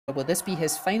Will this be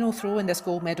his final throw in this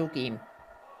gold medal game?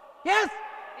 Yes!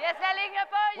 Yes, la ligne un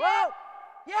peu, yes! Whoa!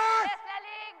 Yes! Yes, la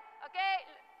ligne, okay.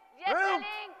 Yes, la Through.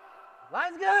 ligne.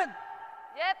 Line's good!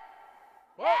 Yep.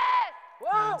 Whoa. Yes!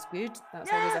 Whoa! That's good. That's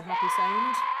Yes! always a happy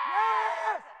sound.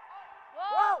 Yes! Whoa,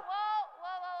 Whoa. whoa,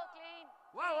 whoa, whoa, clean.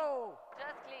 Whoa!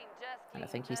 Just clean, just clean. And I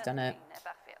think he's just done it. clean.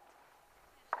 Parfait.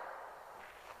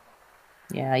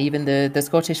 Yeah, even the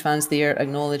Scottish fans there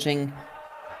acknowledging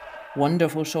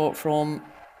wonderful shot from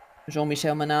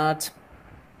Jean-Michel Ménard.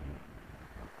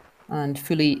 And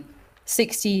fully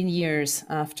 16 years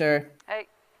after, Hey.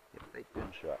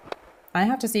 I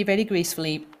have to say very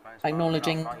gracefully,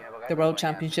 acknowledging the World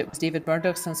Championship was David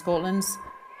Murdoch's and Scotland's.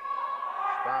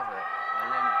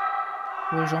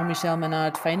 Will Jean-Michel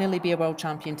Ménard finally be a world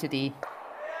champion today?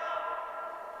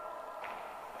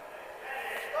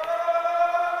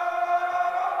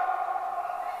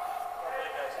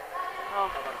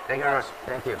 Thank you very much.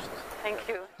 Thank you. Thank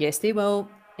you. Yes, they will.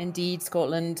 Indeed,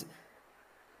 Scotland.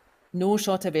 No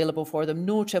shot available for them.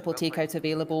 No triple takeout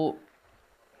available.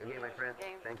 Okay, my friend.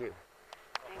 Thank you.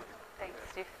 Thanks,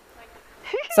 Steve.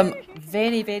 Some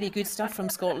very, very good stuff from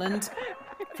Scotland.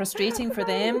 Frustrating for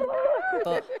them,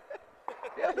 but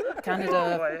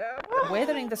Canada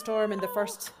weathering the storm in the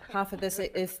first half of this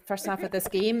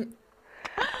game.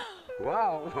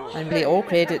 Wow. And really all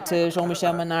credit to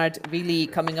Jean-Michel Ménard really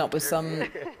coming up with some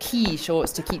key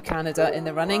shots to keep Canada in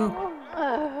the running.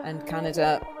 And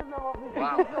Canada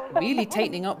really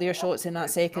tightening up their shots in that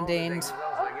second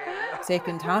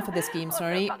half of this game,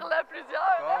 sorry.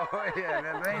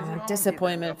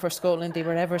 Disappointment for Scotland, they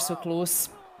were ever so close.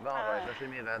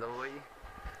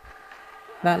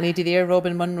 That lady there,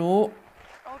 Robin Munro,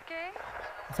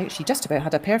 I think she just about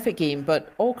had a perfect game,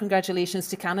 but all congratulations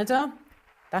to Canada.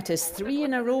 That is 3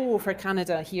 in a row for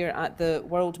Canada here at the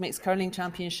World Mixed Curling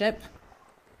Championship.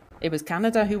 It was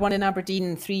Canada who won in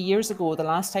Aberdeen 3 years ago, the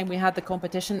last time we had the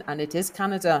competition, and it is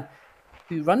Canada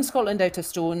who run Scotland out of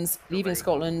stones, leaving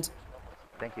Scotland.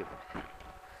 Thank you.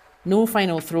 No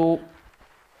final throw.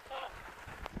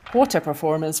 What a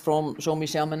performance from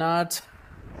Jean-Michel Ménard.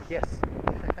 Yes.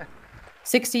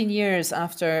 16 years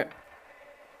after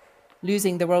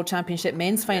losing the World Championship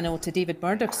men's final to David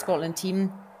Murdoch's Scotland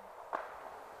team,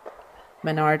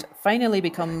 Ménard finally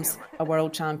becomes a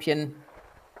world champion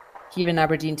here in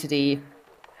Aberdeen today.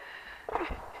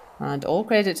 And all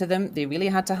credit to them, they really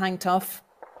had to hang tough,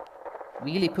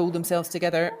 really pulled themselves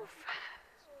together.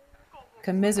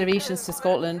 Commiserations to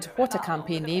Scotland, what a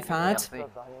campaign they've had.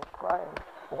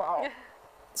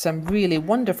 Some really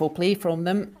wonderful play from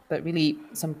them, but really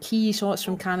some key shots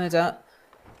from Canada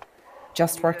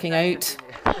just working out.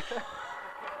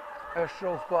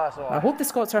 I hope the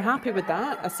Scots are happy with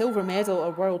that. A silver medal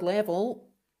at world level,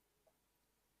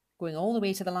 going all the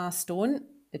way to the last stone.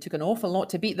 It took an awful lot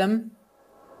to beat them.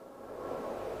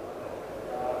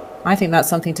 I think that's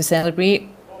something to celebrate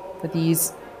for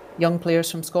these young players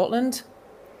from Scotland.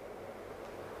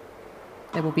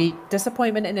 There will be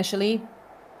disappointment initially,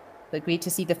 but great to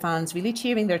see the fans really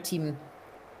cheering their team.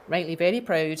 Rightly very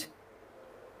proud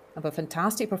of a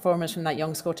fantastic performance from that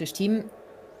young Scottish team.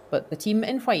 But the team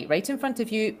in white right in front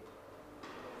of you,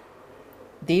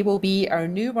 they will be our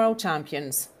new world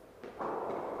champions.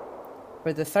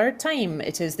 For the third time,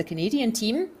 it is the Canadian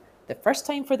team. The first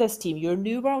time for this team, your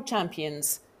new world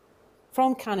champions.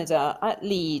 From Canada, at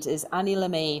lead is Annie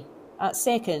Lemay. At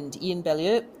second, Ian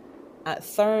Bellieu. At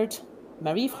third,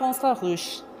 Marie-France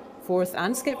Larouche. Fourth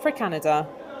and skip for Canada,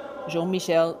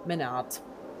 Jean-Michel Ménard.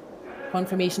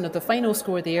 Confirmation of the final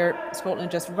score there.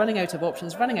 Scotland just running out of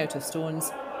options, running out of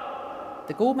stones.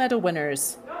 The gold medal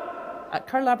winners at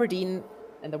Curl Aberdeen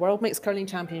in the World Mixed Curling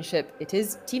Championship, it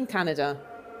is Team Canada.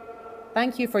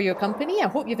 Thank you for your company. I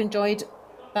hope you've enjoyed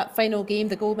that final game,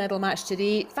 the gold medal match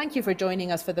today. Thank you for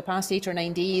joining us for the past 8 or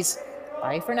 9 days.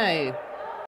 Bye for now.